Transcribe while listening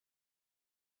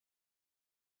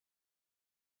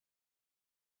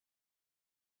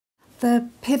The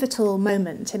pivotal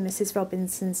moment in Mrs.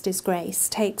 Robinson's disgrace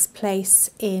takes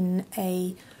place in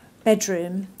a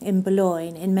bedroom in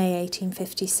Boulogne in May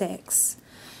 1856.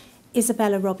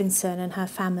 Isabella Robinson and her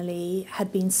family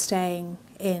had been staying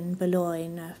in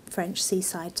Boulogne, a French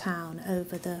seaside town,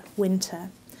 over the winter.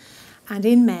 And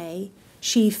in May,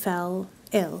 she fell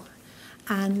ill.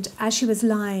 And as she was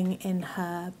lying in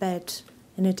her bed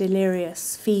in a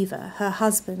delirious fever, her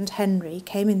husband, Henry,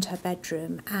 came into her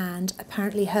bedroom and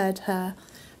apparently heard her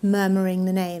murmuring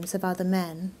the names of other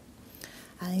men.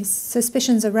 And his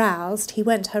suspicions aroused, he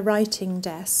went to her writing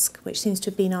desk, which seems to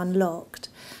have been unlocked,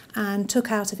 and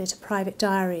took out of it a private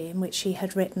diary in which she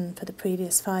had written for the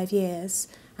previous 5 years,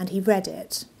 and he read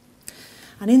it.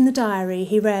 And in the diary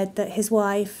he read that his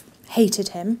wife hated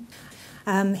him.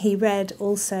 He read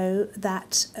also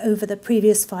that over the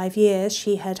previous 5 years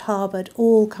she had harboured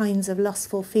all kinds of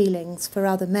lustful feelings for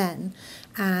other men,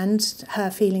 and her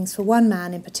feelings for one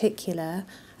man in particular,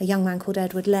 a young man called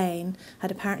Edward Lane,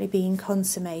 had apparently been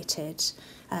consummated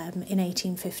in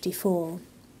 1854.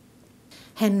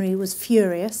 Henry was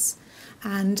furious,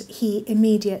 and he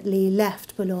immediately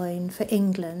left Boulogne for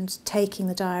England, taking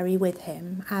the diary with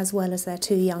him, as well as their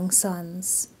 2 young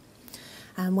sons.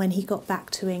 And when he got back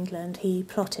to England, he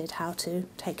plotted how to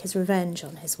take his revenge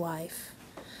on his wife.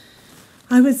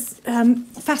 I was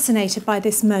fascinated by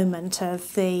this moment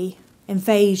of the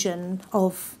invasion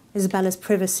of Isabella's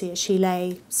privacy as she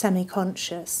lay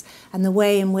semi-conscious, and the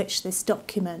way in which this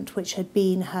document, which had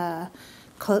been her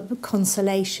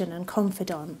consolation and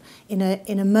confidant, in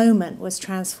a moment was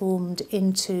transformed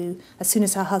into, as soon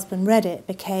as her husband read it,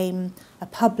 became a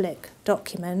public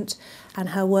document, and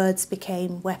her words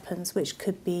became weapons which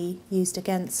could be used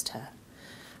against her,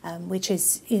 which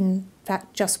is in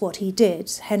fact just what he did.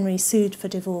 Henry sued for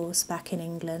divorce back in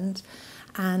England,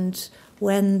 and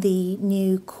when the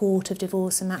new Court of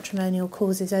Divorce and Matrimonial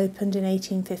Causes opened in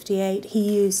 1858,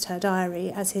 he used her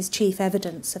diary as his chief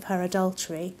evidence of her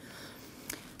adultery.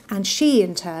 And she,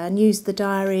 in turn, used the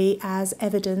diary as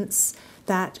evidence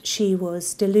that she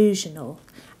was delusional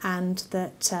and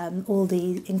that all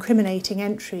the incriminating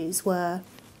entries were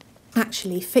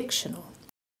actually fictional.